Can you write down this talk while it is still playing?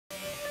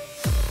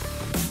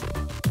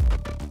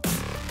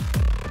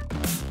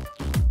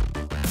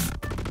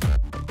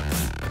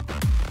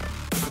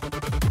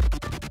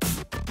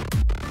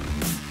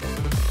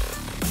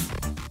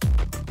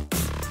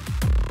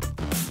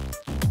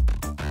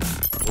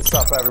What's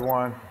up,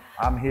 everyone?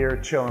 I'm here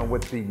chilling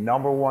with the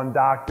 #1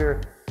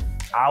 doctor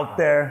out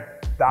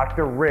there,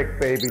 Dr. Rick,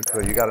 baby.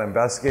 So you gotta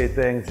investigate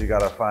things, you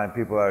gotta find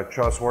people that are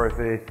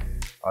trustworthy,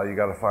 you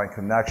gotta find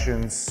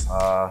connections,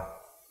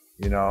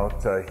 you know,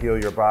 to heal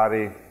your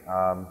body.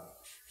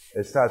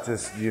 It's not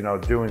just, you know,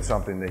 doing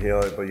something to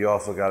heal it, but you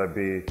also gotta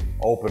be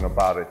open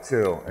about it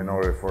too, in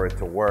order for it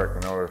to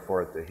work, in order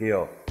for it to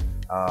heal.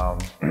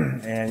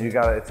 And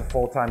it's a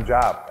full-time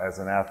job as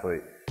an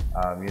athlete.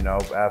 You know,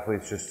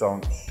 athletes just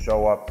don't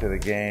show up to the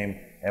game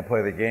and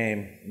play the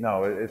game.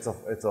 No, it's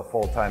a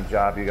full-time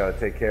job. You got to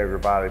take care of your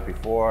body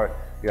before,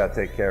 you got to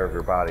take care of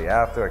your body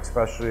after,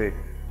 especially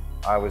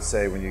I would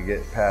say when you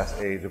get past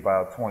age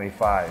about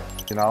 25.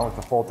 You know,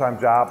 it's a full-time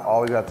job.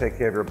 Always got to take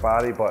care of your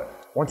body, but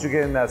once you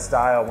get in that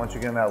style, once you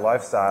get in that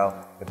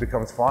lifestyle, it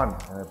becomes fun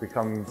and it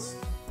becomes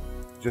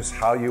just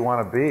how you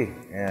want to be.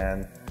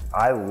 And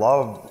I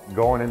love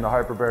going in the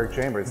hyperbaric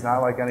chamber. It's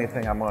not like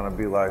anything I'm gonna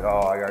be like,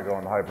 oh, I gotta go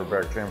in the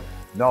hyperbaric chamber.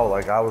 No,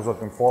 like I was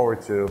looking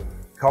forward to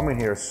coming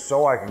here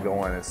so I can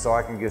go in it, so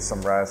I can get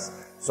some rest,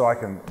 so I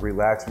can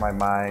relax my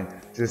mind,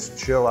 just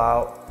chill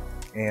out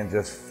and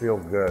just feel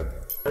good.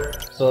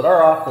 So at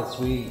our office,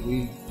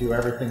 we do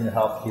everything to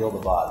help heal the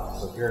body.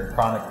 So if you're in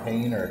chronic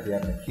pain or if you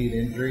have an acute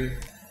injury,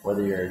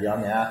 whether you're a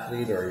young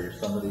athlete or you're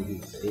somebody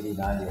who's 80,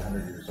 90,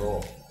 100 years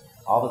old,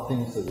 all the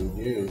things that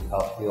we do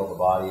help heal the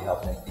body,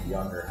 help make you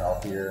younger,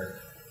 healthier,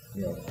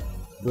 you know,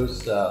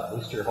 boost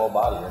your whole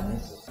body, your immune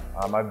system.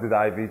 I do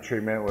the IV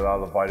treatment with all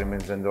the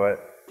vitamins into it.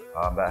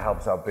 That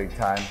helps out big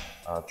time,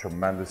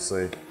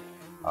 tremendously.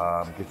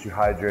 Gets you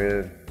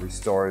hydrated,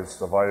 restores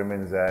the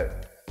vitamins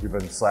that you've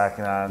been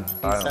slacking on.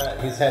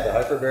 He's had the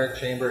hyperbaric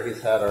chamber,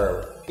 he's had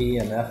our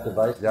PMF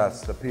device.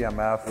 Yes, the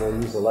PMF. We'll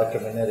use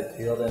electromagnetic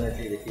field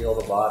energy to heal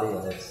the body,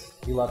 and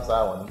he loves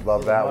that one.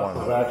 Love that one.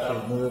 The muscles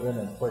actually moving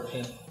and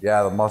twitching.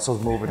 Yeah, the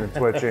muscles moving and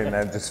twitching,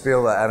 and just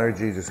feel the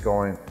energy just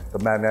going, the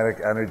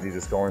magnetic energy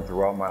just going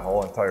throughout my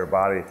whole entire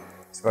body,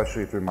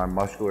 especially through my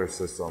muscular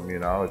system, you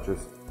know? It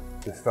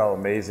just felt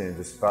amazing. It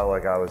just felt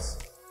like I was,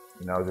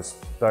 you know,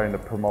 just starting to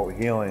promote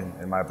healing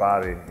in my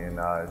body, and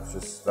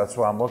that's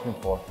what I'm looking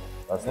for.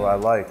 That's what I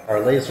like.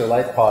 Our laser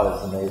light pod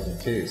is amazing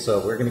too,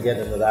 so we're going to get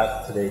into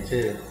that today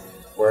too,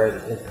 where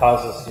it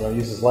causes, you know,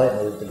 uses light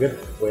and the good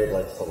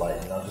wavelengths to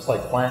light. You know, just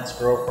like plants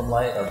grow from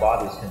light, our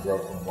bodies can grow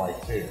from light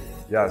too.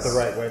 Yes. With the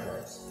right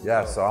wavelengths.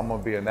 Yeah, so I'm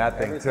gonna be in that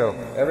thing too.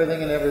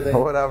 Everything and everything.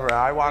 Whatever.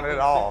 I want it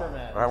all.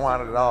 I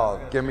want it all.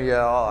 Give me it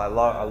all. I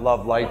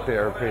love light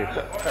therapy.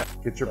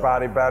 Get your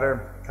body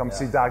better. Come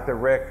see Dr.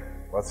 Rick.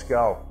 Let's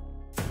go.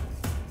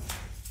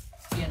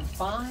 In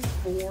 5,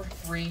 4,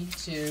 3,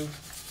 2.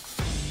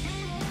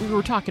 We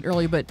were talking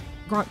earlier, but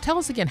Gronk, tell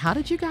us again, how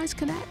did you guys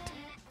connect?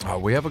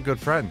 We have a good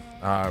friend,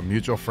 a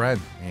mutual friend,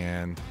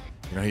 and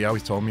you know, he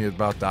always told me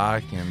about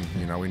Doc, and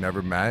you know, we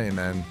never met, and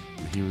then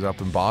he was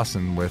up in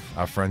Boston with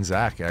our friend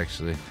Zach,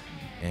 actually,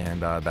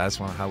 and that's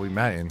how we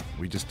met, and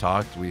we just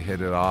talked. We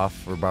hit it off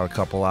for about a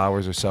couple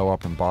hours or so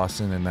up in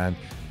Boston, and then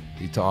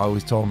he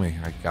always told me,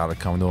 I gotta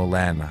come to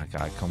Atlanta, I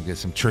gotta come get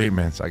some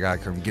treatments, I gotta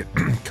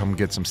come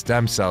get some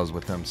stem cells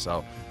with him.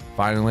 So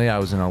finally, I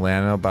was in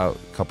Atlanta about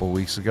a couple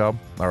weeks ago,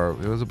 or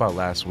it was about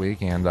last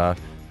week, and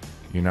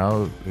you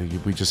know,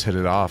 we just hit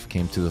it off,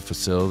 came to the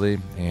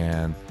facility,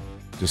 and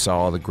just saw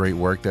all the great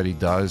work that he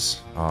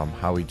does,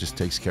 how he just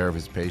takes care of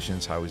his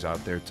patients, how he's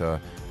out there to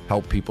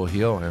help people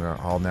heal in an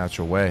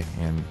all-natural way,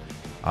 and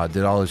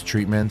did all his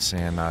treatments,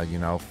 and you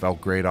know,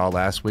 felt great all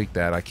last week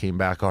that I came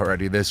back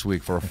already this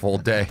week for a full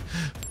day.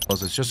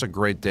 It's just a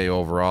great day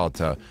overall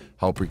to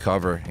help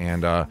recover,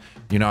 and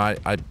you know,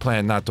 I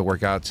planned not to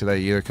work out today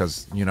either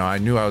because, you know, I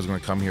knew I was going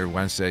to come here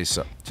Wednesday,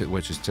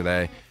 which is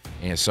today,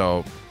 and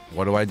so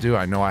what do?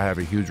 I know I have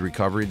a huge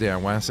recovery day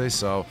on Wednesday,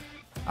 so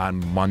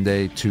on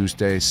Monday,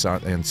 Tuesday,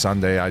 and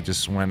Sunday, I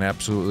just went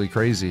absolutely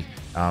crazy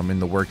in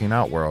the working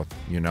out world,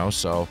 you know,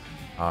 so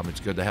it's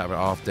good to have an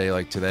off day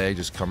like today,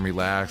 just come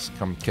relax,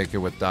 come kick it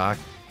with Doc,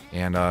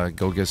 and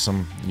go get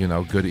some, you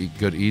know,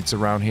 good eats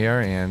around here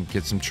and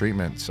get some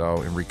treatment,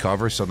 so, and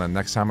recover, so the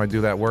next time I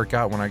do that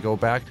workout when I go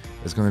back,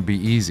 it's going to be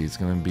easy, it's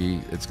going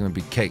to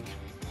be cake.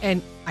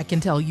 And I can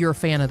tell you're a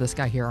fan of this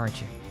guy here,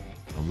 aren't you?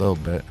 A little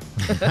bit.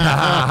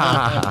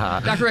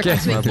 Dr. Rick, I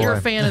think you're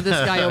a fan of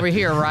this guy over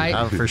here,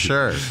 right? For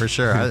sure, for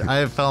sure.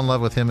 I fell in love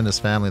with him and his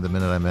family the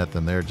minute I met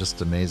them. They're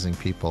just amazing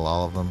people,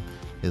 all of them.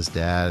 His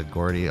dad,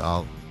 Gordy,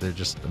 they're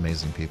just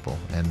amazing people,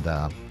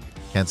 and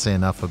can't say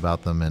enough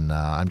about them. And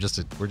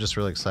we're just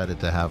really excited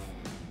to have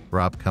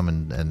Rob come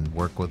and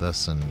work with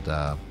us,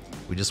 and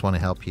we just want to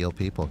help heal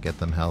people, get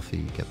them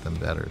healthy, get them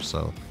better.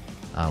 So.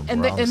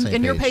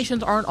 And your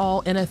patients aren't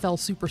all NFL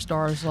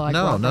superstars like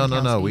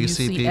No. We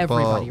see people.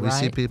 Right? We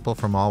see people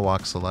from all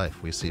walks of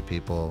life. We see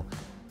people,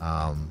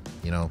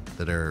 you know,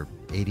 that are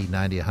 80,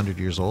 90, 100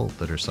 years old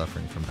that are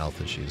suffering from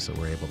health issues that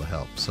we're able to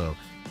help. So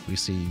we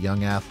see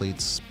young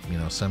athletes, you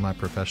know,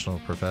 semi-professional,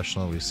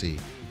 professional. We see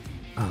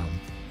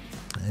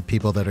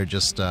people that are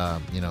just,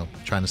 you know,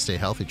 trying to stay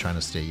healthy, trying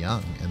to stay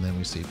young, and then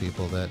we see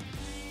people that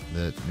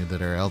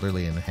that are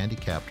elderly and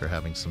handicapped or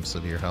having some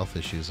severe health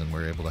issues, and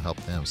we're able to help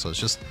them. So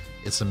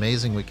it's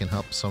amazing we can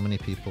help so many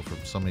people from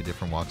so many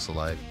different walks of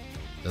life.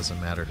 Doesn't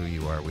matter who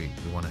you are, we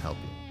want to help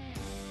you.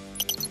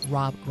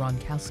 Rob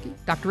Gronkowski.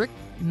 Dr. Rick,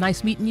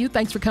 nice meeting you.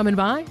 Thanks for coming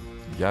by.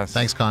 Yes.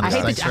 Thanks, Connie. I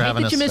hate Thanks that, for I hate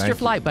having that us. you missed your Thank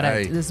flight, but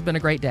Hey. this has been a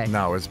great day.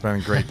 No, it's been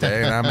a great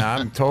day, and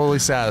I'm totally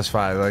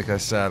satisfied. Like I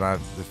said, it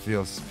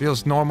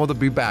feels normal to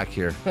be back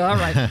here. All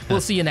right.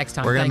 We'll see you next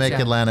time. We're going to Thanks, make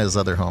guys. Atlanta his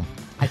other home.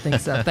 I think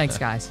so. Thanks,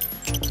 guys.